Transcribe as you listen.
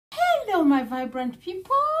Hello, my vibrant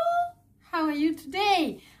people. How are you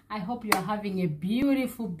today? I hope you are having a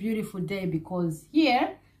beautiful, beautiful day, because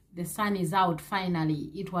here the sun is out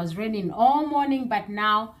finally. It was raining all morning, but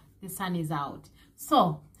now the sun is out.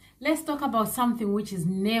 So let's talk about something which is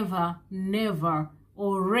never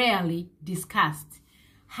or rarely discussed.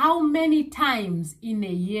 How many times in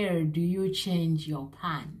a year do you change your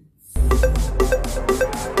pants?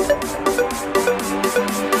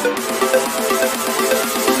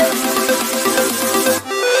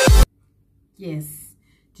 Yes.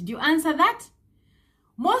 Did you answer that?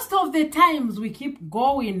 Most of the times we keep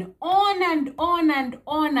going on and on and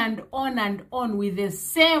on and on and on with the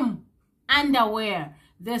same underwear,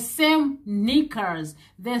 the same knickers,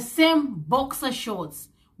 the same boxer shorts.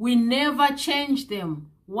 We never change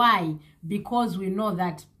them. Why? Because we know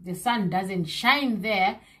that the sun doesn't shine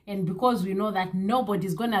there, and because we know that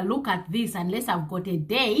nobody's gonna look at this unless I've got a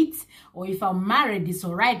date, or if I'm married, it's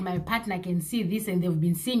all right, my partner can see this and they've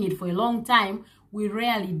been seeing it for a long time. We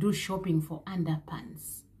rarely do shopping for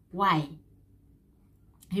underpants. Why?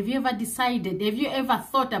 Have you ever decided, have you ever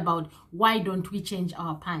thought about why don't we change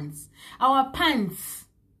our pants? Our pants,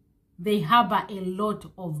 they harbor a lot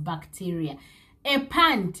of bacteria. A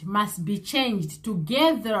pant must be changed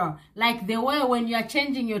together, like the way when you are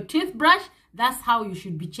changing your toothbrush. That's how you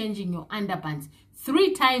should be changing your underpants.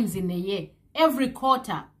 3 times in a year. Every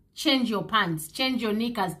quarter, change your pants, change your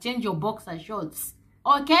knickers, change your boxer shorts.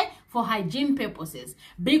 Okay? For hygiene purposes.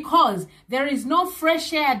 Because there is no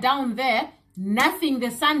fresh air down there. Nothing,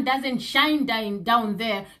 the sun doesn't shine down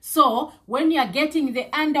there. So when you're getting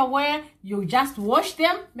the underwear, you just wash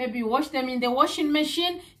them. Maybe you wash them in the washing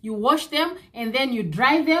machine. You wash them and then you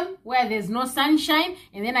dry them where there's no sunshine.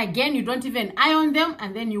 And then again, you don't even iron them,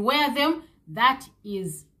 and then you wear them. That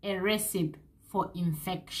is a recipe for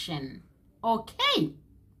infection. Okay?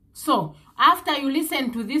 So after you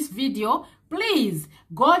listen to this video, please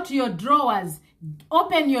go to your drawers,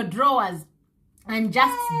 open your drawers, and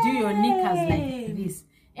just do your knickers like this.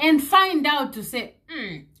 And find out to say,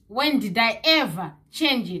 when did I ever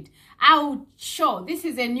change it? I'll show. This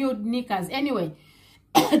is a new knickers. Anyway,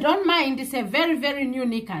 don't mind. It's a very new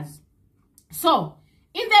knickers. So,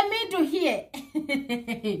 in the middle here,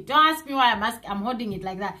 don't ask me why I'm holding it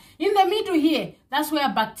like that. In the middle here, that's where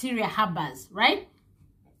bacteria harbors, right?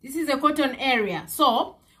 This is a cotton area.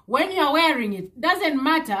 So, when you're wearing it, doesn't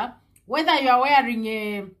matter whether you're wearing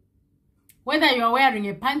a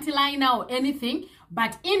panty liner or anything,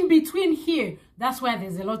 but in between here, that's where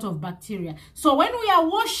there's a lot of bacteria. So when we are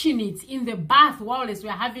washing it in the bath while we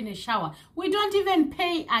are having a shower, we don't even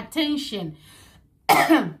pay attention.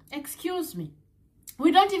 Excuse me.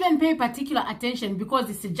 We don't even pay particular attention, because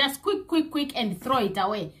it's just quick and throw it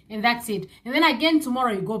away, and that's it. And then again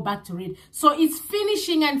tomorrow you go back to it. So it's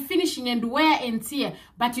finishing and wear and tear,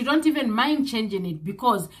 but you don't even mind changing it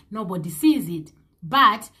because nobody sees it.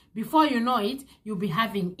 But before you know it, you'll be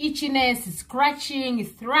having itchiness, scratching,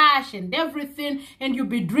 thrush and everything, and you'll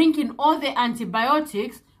be drinking all the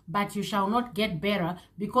antibiotics, but you shall not get better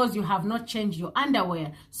because you have not changed your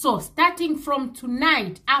underwear. So starting from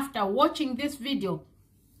tonight, after watching this video,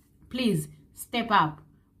 please step up.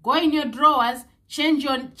 Go in your drawers, check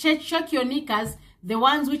your knickers. The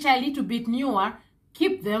ones which are a little bit newer,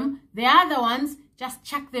 keep them. The other ones, just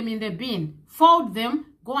chuck them in the bin. Fold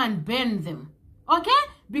them, go and burn them. Okay?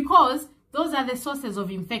 Because those are the sources of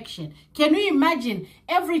infection. Can you imagine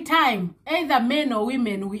every time, either men or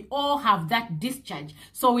women, we all have that discharge.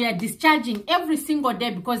 So we are discharging every single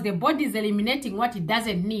day because the body is eliminating what it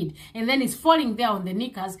doesn't need. And then it's falling there on the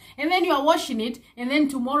knickers. And then you are washing it. And then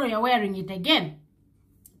tomorrow you're wearing it again.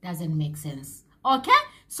 Doesn't make sense. Okay?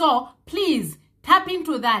 So please tap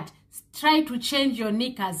into that. Try to change your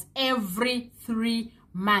knickers every 3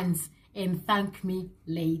 months. And thank me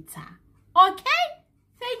later. Okay?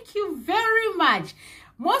 Thank you very much.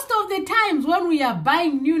 Most of the times when we are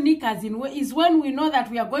buying new knickers is when we know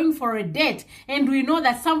that we are going for a date, and we know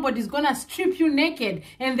that somebody's gonna strip you naked,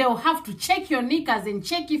 and they'll have to check your knickers and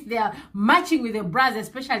check if they are matching with the bras,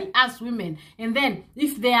 especially us women. And then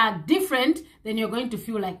if they are different, then you're going to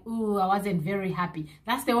feel like, ooh, I wasn't very happy.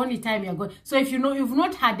 That's the only time you're going. So if you know you've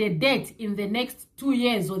not had a date in the next 2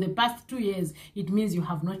 years or the past 2 years, it means you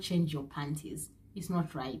have not changed your panties. It's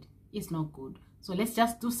not right. It's not good. So let's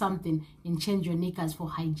just do something and change your knickers for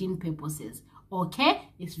hygiene purposes. Okay?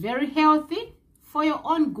 It's very healthy for your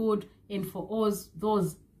own good and for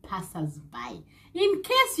those passers-by. In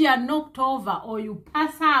case you are knocked over or you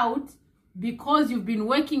pass out because you've been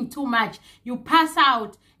working too much, you pass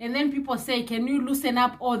out and then people say, can you loosen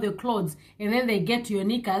up all the clothes? And then they get to your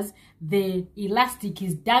knickers, the elastic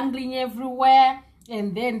is dangling everywhere.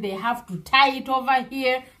 and then they have to tie it over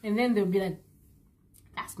here, and then they'll be like,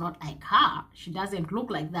 that's not like her. She doesn't look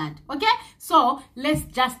like that. Okay? So let's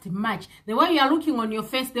just match. The way you are looking on your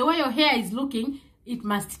face, the way your hair is looking, it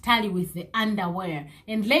must tally with the underwear.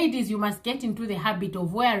 And ladies, you must get into the habit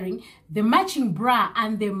of wearing the matching bra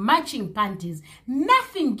and the matching panties.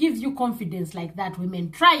 Nothing gives you confidence like that,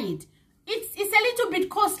 women. Try it. It's a little bit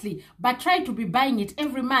costly, but try to be buying it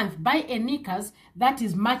every month. Buy a knickers that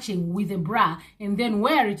is matching with a bra, and then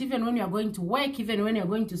wear it even when you're going to work, even when you're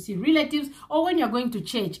going to see relatives, or when you're going to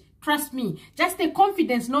church. Trust me, just the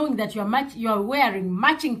confidence knowing that you're wearing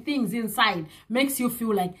matching things inside makes you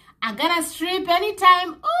feel like, I'm gonna strip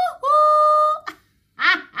anytime. Ooh,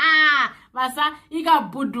 Masa, iga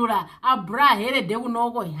budura, abra here de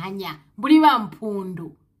unogo hanya, buliwa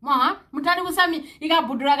mpundu. Mutani kusami, iga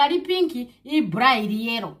budura gali pinky, I bra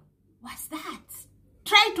yellow. What's that?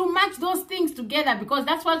 Try to match those things together, because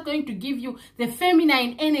that's what's going to give you the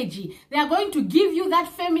feminine energy. They are going to give you that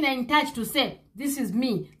feminine touch to say, this is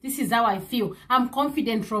me. This is how I feel. I'm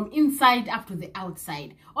confident from inside up to the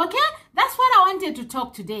outside. Okay? That's what I wanted to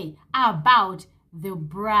talk today about, the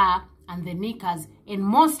bra and the knickers, and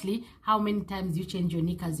mostly how many times you change your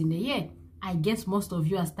knickers in a year. I guess most of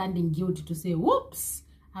you are standing guilty to say, whoops,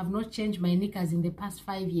 I've not changed my knickers in the past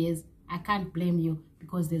 5 years. I can't blame you,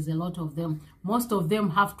 because there's a lot of them. Most of them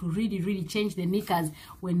have to really change the knickers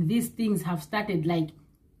when these things have started, like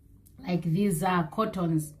these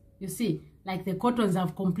cottons. You see, like the cottons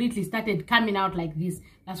have completely started coming out like this.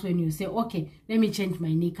 That's when you say, okay, let me change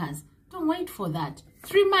my knickers. Don't wait for that.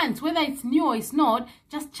 3 months, whether it's new or it's not,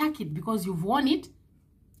 just check it, because you've worn it.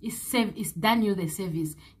 It's done you the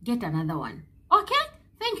service. Get another one. Okay?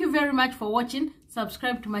 Thank you very much for watching.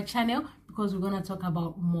 Subscribe to my channel, because we're going to talk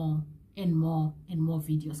about more and more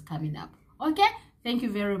videos coming up. Okay? Thank you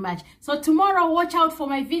very much. So tomorrow, watch out for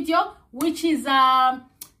my video, which is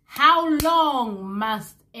how long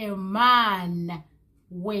must a man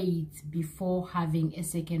wait before having a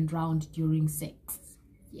second round during sex?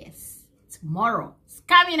 Yes, tomorrow. It's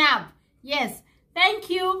coming up. Yes. Thank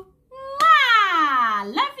you. Mwah!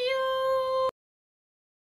 Love you.